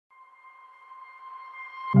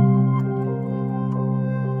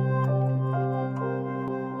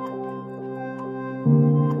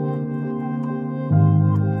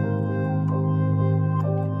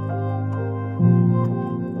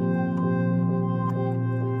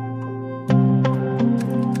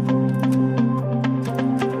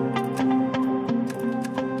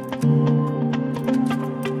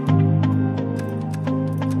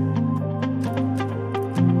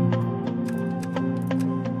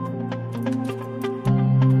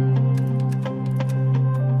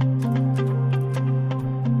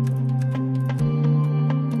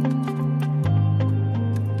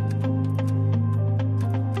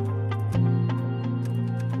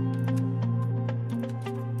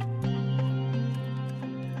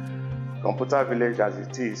Computer Village as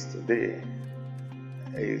it is today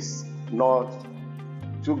is not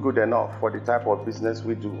too good enough for the type of business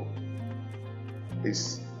we do.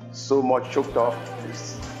 It's so much choked up.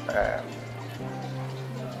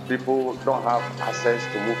 People don't have access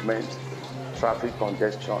to movement, traffic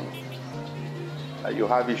congestion. You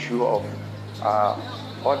have issue of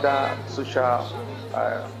other social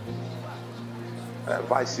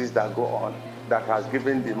vices that go on that has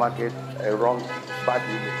given the market a wrong, bad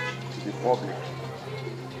image to the public.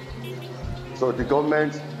 So the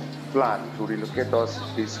government's plan to relocate us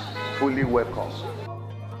is fully welcome.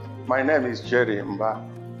 My name is Jerry Mba.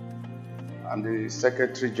 I'm the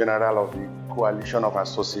Secretary General of the Coalition of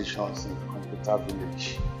Associations in Computer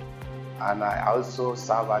Village. And I also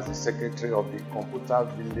serve as the Secretary of the Computer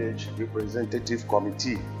Village Representative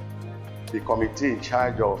Committee, the committee in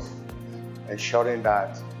charge of ensuring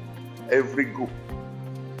that every group,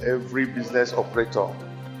 every business operator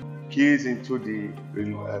keys into the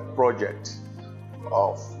project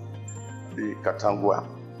of the Katangowa.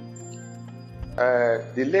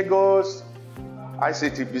 The Lagos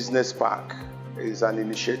ICT Business Park is an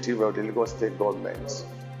initiative of the Lagos State government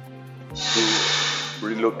to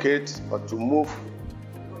relocate or to move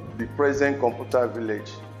the present computer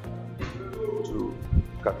village to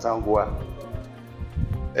Katangowa,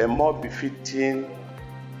 a more befitting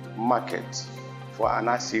market for an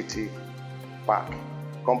ICT park.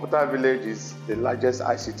 Computer Village is the largest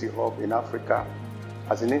ICT hub in Africa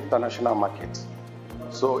as an international market.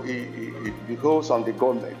 So it behoves on the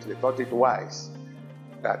government. They thought it wise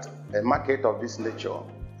that a market of this nature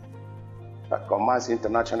that commands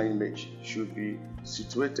international image should be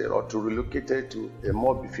situated or to relocated to a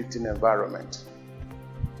more befitting environment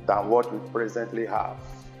than what we presently have.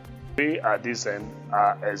 We at this end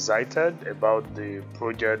are excited about the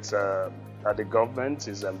project that the government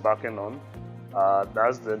is embarking on.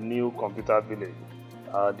 That's the new computer village,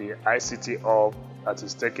 the ICT hub that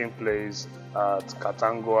is taking place at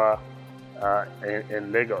Katangowa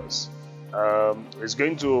in Lagos. It's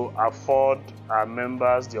going to afford our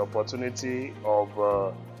members the opportunity of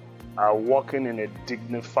working in a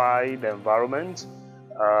dignified environment,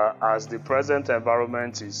 as the present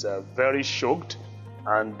environment is very choked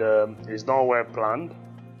and is not well planned,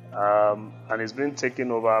 and it's been taken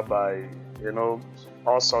over by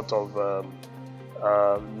all sorts of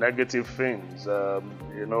negative things,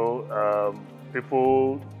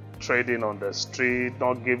 people trading on the street,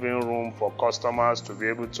 not giving room for customers to be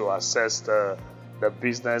able to access the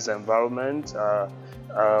business environment,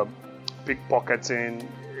 pickpocketing.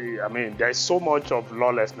 I mean, there's so much of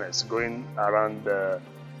lawlessness going around the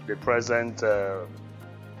present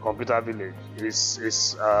computer village.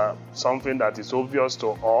 It's something that is obvious to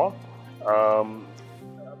all,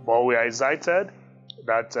 but we are excited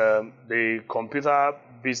that the computer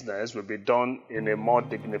business will be done in a more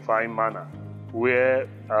dignified manner, where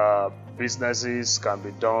businesses can be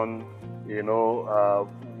done.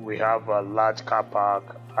 We have a large car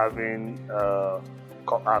park, having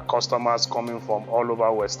our customers coming from all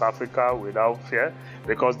over West Africa without fear,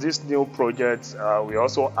 because this new project we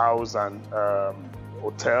also house an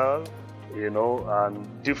hotel,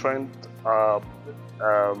 and different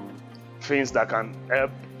things that can help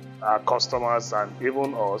our customers and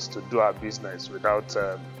even us to do our business without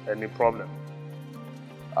any problem.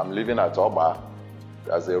 I'm living at Oba.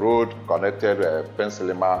 There's a road connected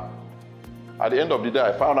Pensilema. At the end of the day,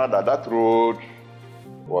 I found out that that road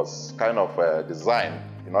was kind of designed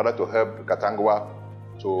in order to help Katangowa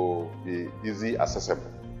to be easy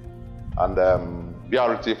accessible. And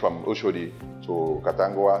BRT from Oshodi to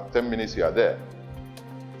Katangowa, 10 minutes you are there.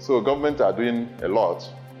 So government are doing a lot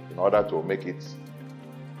in order to make it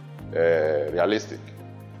realistic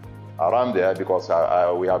around there, because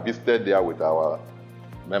we have visited there with our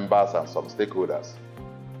members and some stakeholders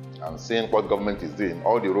and seeing what government is doing.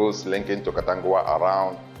 All the roads linking to Katangowa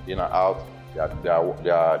around, in and out, they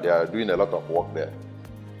are doing a lot of work there.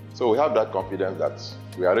 So we have that confidence that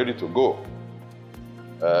we are ready to go.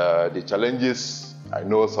 The challenges I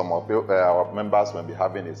know some of our members may be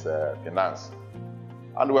having is finance.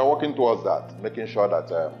 And we are working towards that, making sure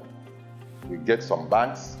that we get some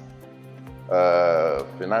banks,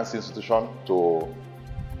 finance institution to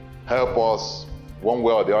help us one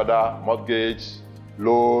way or the other, mortgage,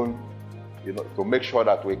 loan, to make sure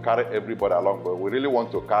that we carry everybody along. But we really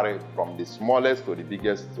want to carry from the smallest to the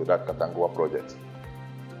biggest to that Katangowa project.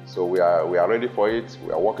 So we are ready for it.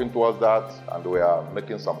 We are working towards that, and we are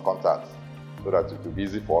making some contacts so that it will be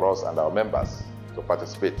easy for us and our members to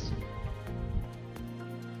participate.